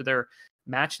finals after their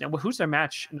match. Now, who's their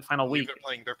match in the final week?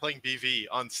 They're playing BV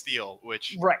on Steel,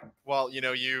 which, right. Well, you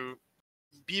know,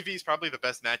 BV is probably the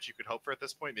best match you could hope for at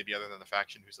this point, maybe other than the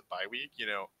faction who's a bye week. You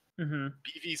know,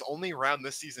 BV's only round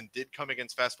this season did come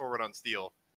against Fast Forward on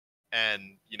Steel.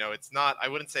 And, you know, it's not, I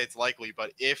wouldn't say it's likely,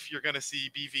 but if you're going to see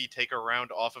BV take a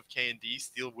round off of KND,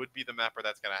 Steel would be the map where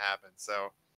that's going to happen.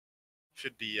 So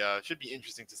should be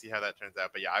interesting to see how that turns out.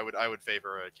 But yeah, I would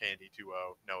favor a KND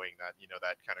 2-0, knowing that, you know,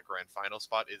 that kind of grand final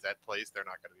spot is at place. They're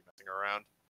not going to be messing around.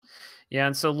 Yeah,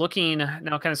 and so looking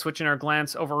now, kind of switching our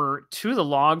glance over to the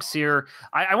logs here.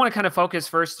 I want to kind of focus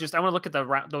first. I want to look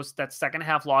at that second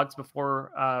half logs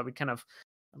before we kind of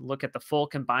look at the full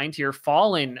combined here.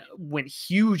 Fallen went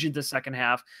huge in the second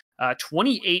half.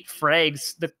 28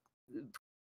 frags.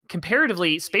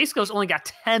 Comparatively, Space Ghost only got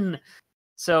 10.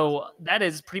 So that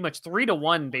is pretty much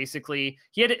 3-1, basically.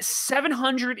 He had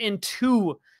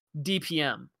 702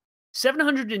 DPM.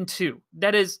 702.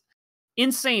 That is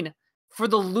insane for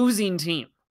the losing team.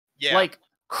 Yeah. Like,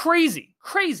 crazy.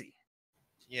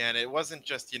 Yeah, and it wasn't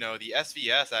just, you know, the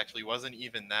SVS actually wasn't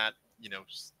even that, you know,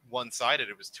 one-sided.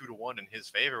 It was 2-1 in his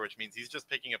favor, which means he's just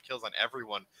picking up kills on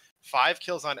everyone. 5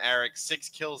 kills on Eric, 6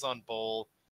 kills on Bull,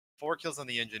 4 kills on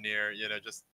the Engineer, you know,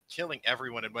 just killing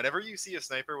everyone. And whenever you see a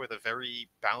sniper with a very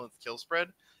balanced kill spread,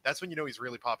 that's when you know he's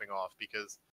really popping off,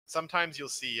 because sometimes you'll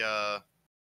see, you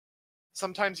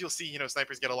know,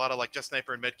 snipers get a lot of, like, just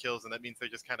sniper and med kills, and that means they're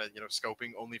just kind of, you know,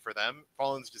 scoping only for them.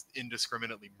 Fallen's just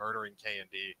indiscriminately murdering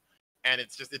KND. And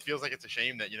it feels like it's a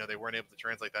shame that, you know, they weren't able to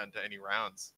translate that into any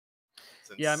rounds.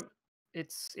 Yeah,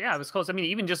 it was close. I mean,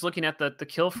 even just looking at the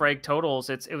kill frag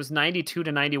totals, it was 92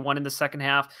 to 91 in the second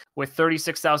half with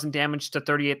 36,000 damage to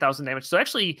 38,000 damage. So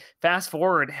actually, Fast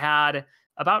Forward had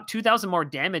about 2,000 more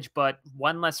damage, but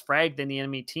 1 less frag than the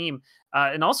enemy team.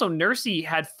 And also, Nursey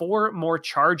had 4 more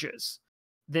charges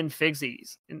than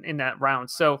Figsy's in that round.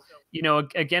 So, you know,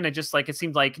 again, it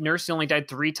seemed like Nursey only died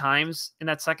 3 times in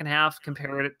that second half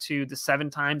compared to the 7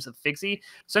 times of Figsy.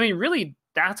 So, I mean, really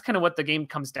that's kind of what the game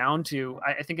comes down to.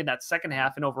 I think in that second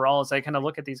half and overall, as I kind of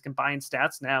look at these combined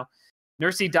stats now,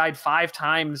 Nursey died 5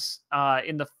 times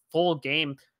in the full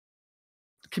game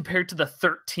compared to the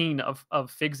 13 of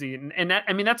Figsy. And that,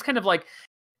 I mean, that's kind of like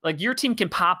your team can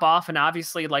pop off, and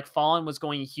obviously like Fallen was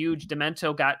going huge.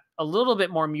 Demento got a little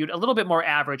bit more mute, a little bit more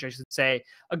average, I should say.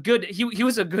 He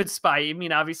was a good spy. I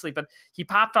mean, obviously, but he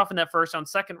popped off in that first round.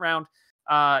 Second round,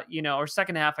 or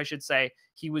second half, I should say,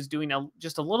 he was doing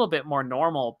just a little bit more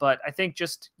normal. But I think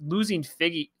just losing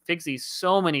Figsy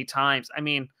so many times, I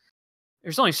mean,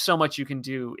 there's only so much you can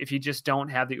do if you just don't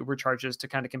have the Uber charges to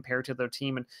kind of compare to their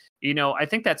team. And, I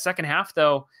think that second half,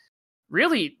 though,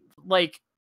 really, like,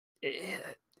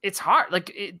 it's hard.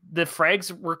 Like, the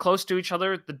frags were close to each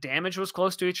other. The damage was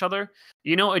close to each other.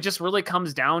 It just really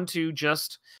comes down to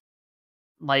just,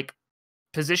 like,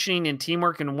 positioning and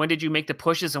teamwork, and when did you make the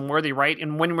pushes, and were they right,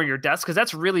 and when were your deaths? Because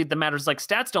that's really the matters. Like,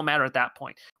 stats don't matter at that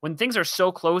point. When things are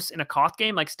so close in a Koth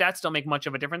game, like, stats don't make much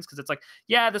of a difference, because it's like,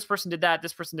 yeah, this person did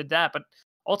that, but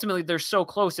ultimately they're so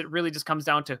close, it really just comes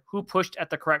down to who pushed at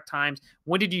the correct times.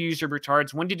 When did you use your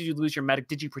retards? When did you lose your medic?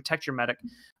 Did you protect your medic?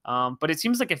 But it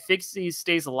seems like if Figsy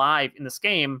stays alive in this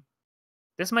game,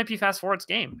 this might be Fast Forward's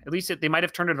game. At least they might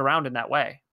have turned it around in that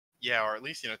way. Yeah, or at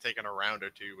least, taking a round or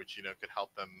two, which, could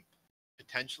help them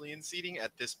potentially in seeding.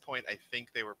 At this point, I think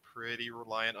they were pretty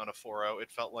reliant on a 4-0,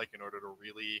 it felt like, in order to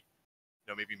really,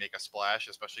 maybe make a splash,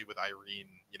 especially with Irene,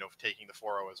 taking the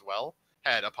 4-0 as well.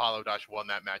 Had Apollo Dash won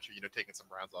that match, or, taking some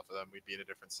rounds off of them, we'd be in a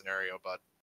different scenario. But,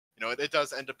 it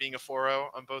does end up being a 4-0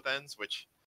 on both ends, which,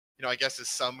 I guess is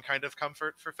some kind of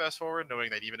comfort for Fast Forward, knowing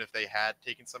that even if they had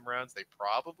taken some rounds, they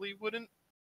probably wouldn't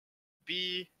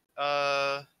be,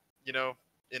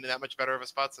 in that much better of a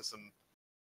spot. So some,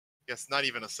 I guess, not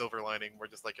even a silver lining, more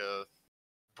just like a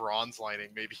bronze lining,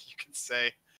 maybe you could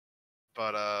say.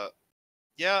 But,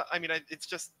 yeah, I mean, it's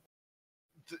just,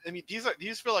 I mean,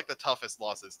 these feel like the toughest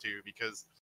losses too, because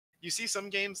you see some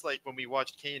games like when we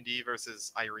watched KND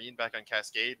versus Irene back on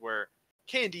Cascade, where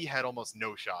KND had almost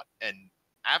no shot, and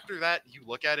after that you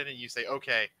look at it and you say,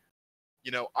 okay,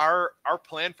 our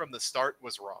plan from the start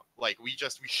was wrong. Like, we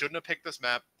shouldn't have picked this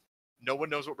map. No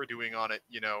one knows what we're doing on it.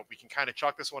 We can kind of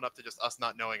chalk this one up to just us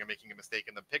not knowing and making a mistake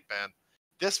in the pick ban.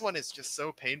 This one is just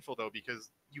so painful though, because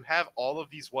you have all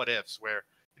of these what ifs where,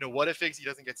 what if Figsy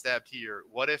doesn't get stabbed here?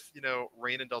 What if,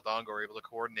 Rain and Deldongo are able to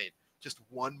coordinate just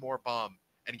one more bomb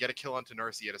and get a kill onto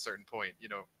Nursey at a certain point?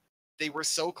 They were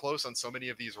so close on so many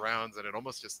of these rounds, and it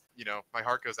almost just, my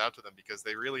heart goes out to them, because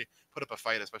they really put up a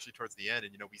fight, especially towards the end.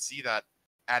 And, we see that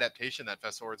adaptation that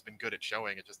Fast Forward's been good at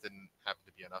showing. It just didn't happen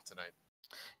to be enough tonight.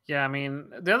 Yeah, I mean,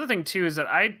 the other thing too is that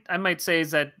I might say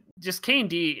is that just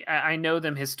KND, I know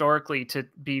them historically to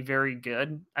be very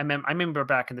good. I remember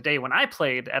back in the day when I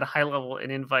played at a high level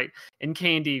in Invite, and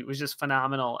KND was just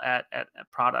phenomenal at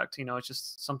product. It's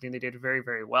just something they did very,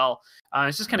 very well.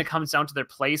 It just kind of comes down to their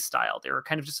play style. They were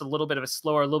kind of just a little bit of a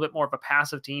slower, a little bit more of a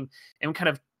passive team, and kind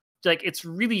of, like, it's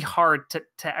really hard to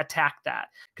attack that,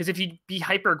 because if you be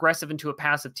hyper aggressive into a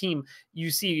passive team,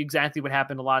 you see exactly what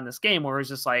happened a lot in this game, where it's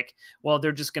just like, well,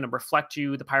 they're just going to reflect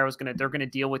you. The Pyro's they're going to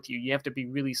deal with you. You have to be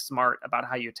really smart about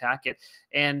how you attack it.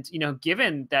 And,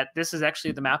 given that this is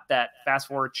actually the map that Fast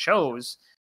Forward chose,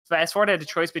 Fast Forward had a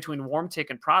choice between Warm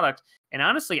Tick and Product. And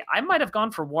honestly, I might have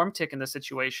gone for Warm Tick in this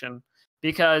situation,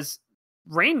 because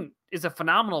Rain is a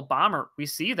phenomenal bomber. We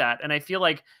see that. And I feel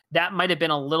like that might have been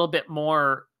a little bit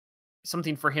more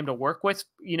something for him to work with,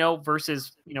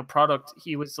 versus, Product.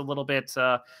 He was a little bit,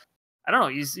 I don't know,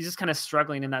 he's just kind of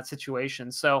struggling in that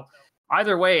situation. So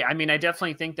either way, I mean, I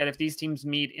definitely think that if these teams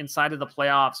meet inside of the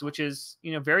playoffs, which is,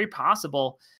 very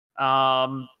possible,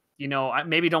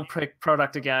 maybe don't pick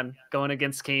Product again going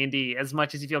against KND as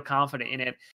much as you feel confident in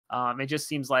it. It just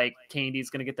seems like KND is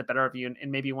going to get the better of you,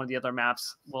 and maybe one of the other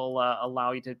maps will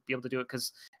allow you to be able to do it.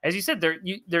 Because, as you said,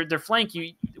 their flank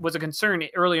was a concern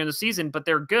earlier in the season, but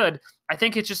they're good. I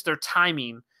think it's just their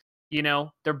timing,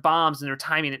 their bombs and their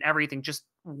timing and everything just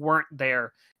weren't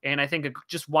there. And I think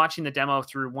just watching the demo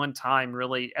through one time,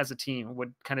 really, as a team,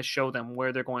 would kind of show them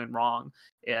where they're going wrong,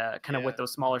 with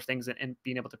those smaller things, and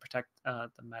being able to protect the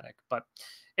medic. But,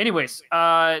 anyways,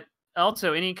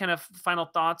 Alto, any kind of final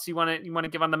thoughts you want to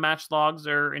give on the match logs,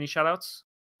 or any shoutouts?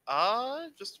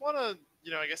 Just want to,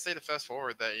 I guess, say to Fast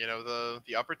Forward that,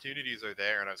 the opportunities are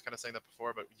there, and I was kind of saying that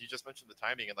before, but you just mentioned the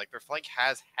timing, and like, their flank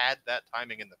has had that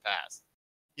timing in the past.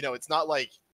 It's not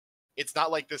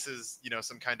like this is,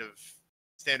 some kind of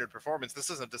standard performance. This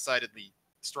is a decidedly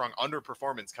strong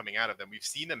underperformance coming out of them. We've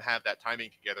seen them have that timing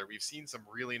together. We've seen some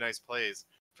really nice plays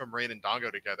from Rain and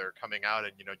Dongo together coming out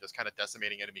and, just kind of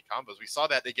decimating enemy combos. We saw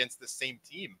that against the same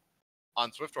team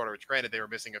on Swiftwater, which granted they were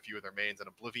missing a few of their mains, and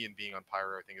Oblivion being on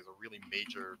Pyro, I think, is a really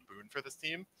major boon for this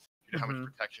team. You know how much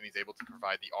protection he's able to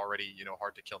provide the already,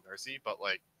 hard to kill Mercy. But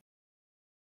like,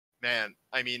 man,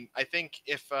 I mean, I think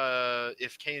if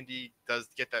KND does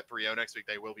get that 3-0 next week,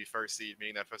 they will be first seed,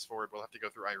 meaning that Fast Forward will have to go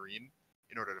through Irene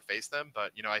in order to face them.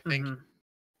 But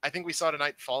I think we saw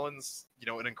tonight Fallen's,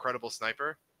 an incredible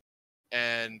sniper.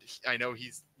 And I know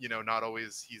he's, not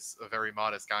always, he's a very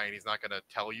modest guy and he's not going to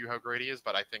tell you how great he is.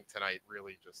 But I think tonight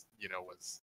really just,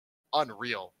 was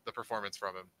unreal, the performance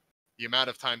from him. The amount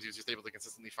of times he was just able to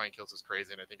consistently find kills was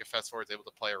crazy. And I think if Fast Forward's able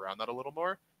to play around that a little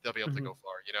more, they'll be able to go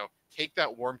far. Take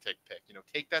that warm tick pick,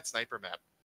 take that sniper map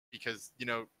because, you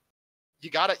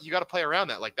gotta play around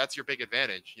that. Like that's your big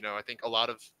advantage. I think a lot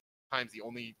of times the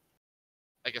only,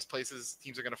 I guess, places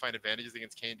teams are going to find advantages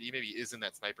against KND maybe is in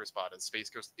that sniper spot, as Space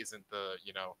Ghost isn't the,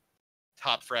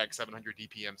 top frag 700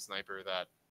 DPM sniper that,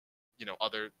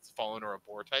 other Fallen or a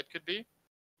Boar type could be.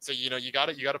 So, you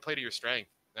gotta play to your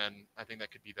strength, and I think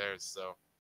that could be theirs. So,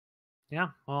 yeah,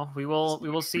 well, we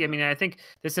will see. I mean, I think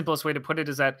the simplest way to put it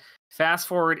is that Fast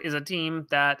Forward is a team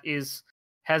that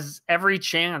has every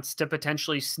chance to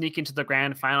potentially sneak into the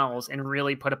grand finals and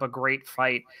really put up a great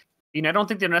fight. I don't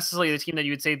think they're necessarily the team that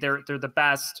you would say they're the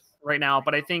best right now,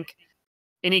 but I think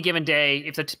any given day,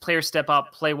 if the players step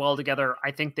up, play well together,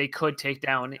 I think they could take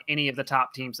down any of the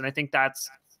top teams. And I think that's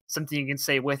something you can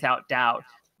say without doubt.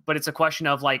 But it's a question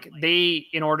of like they,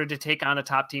 in order to take on the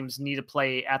top teams, need to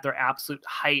play at their absolute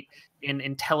height in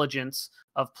intelligence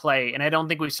of play. And I don't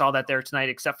think we saw that there tonight,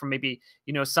 except for maybe,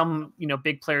 some,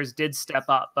 big players did step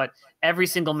up, but every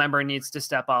single member needs to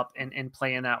step up and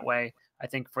play in that way. I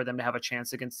think for them to have a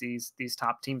chance against these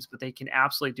top teams, but they can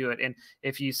absolutely do it. And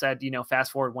if you said,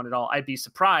 Fast Forward won it all, I'd be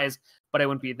surprised, but I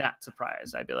wouldn't be that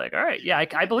surprised. I'd be like, all right, yeah,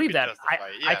 I believe that.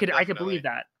 I could believe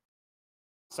that.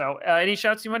 So any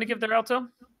shouts you want to give there, Alto?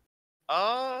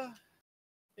 I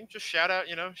think just shout out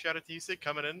to you, Sig,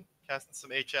 coming in, casting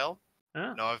some HL.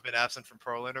 No, I've been absent from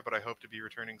Pro Lander, but I hope to be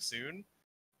returning soon.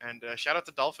 And shout out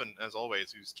to Dolphin, as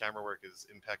always, whose camera work is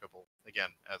impeccable, again,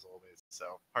 as always.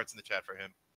 So hearts in the chat for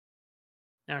him.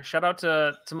 Yeah, shout out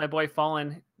to my boy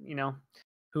Fallen,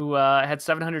 who had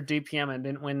 700 DPM and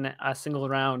didn't win a single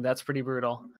round. That's pretty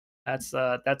brutal. That's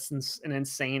an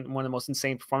insane, one of the most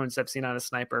insane performances I've seen on a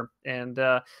sniper. And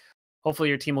hopefully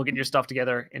your team will get your stuff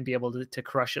together and be able to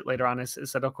crush it later on. Is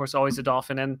that, of course, always a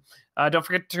Dolphin. And don't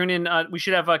forget to tune in. We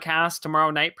should have a cast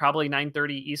tomorrow night, probably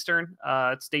 9:30 Eastern.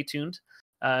 Stay tuned.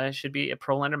 It should be a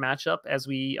Pro Lander matchup as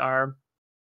we are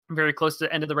very close to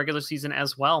the end of the regular season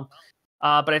as well.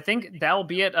 But I think that will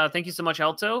be it. Thank you so much,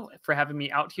 Alto, for having me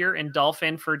out here, and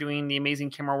Dolphin for doing the amazing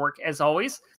camera work as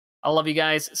always. I love you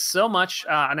guys so much,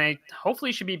 and I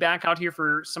hopefully should be back out here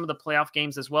for some of the playoff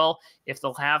games as well, if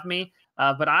they'll have me.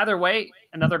 But either way,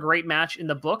 another great match in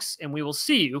the books, and we will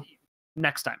see you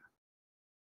next time.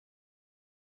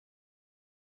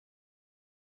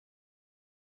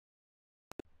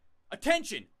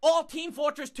 Attention, all Team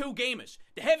Fortress 2 gamers.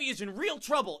 The Heavy is in real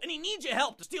trouble, and he needs your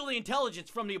help to steal the intelligence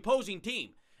from the opposing team.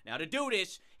 Now to do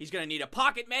this, he's going to need a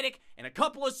pocket medic and a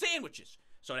couple of sandwiches.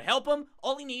 So to help him,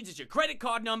 all he needs is your credit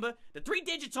card number, the 3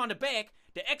 digits on the back,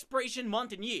 the expiration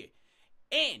month and year.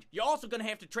 And you're also going to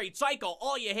have to trade Psycho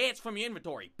all your hats from your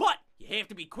inventory. But you have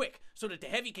to be quick so that the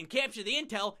Heavy can capture the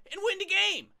intel and win the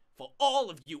game. For all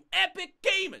of you epic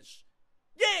gamers.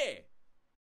 Yeah!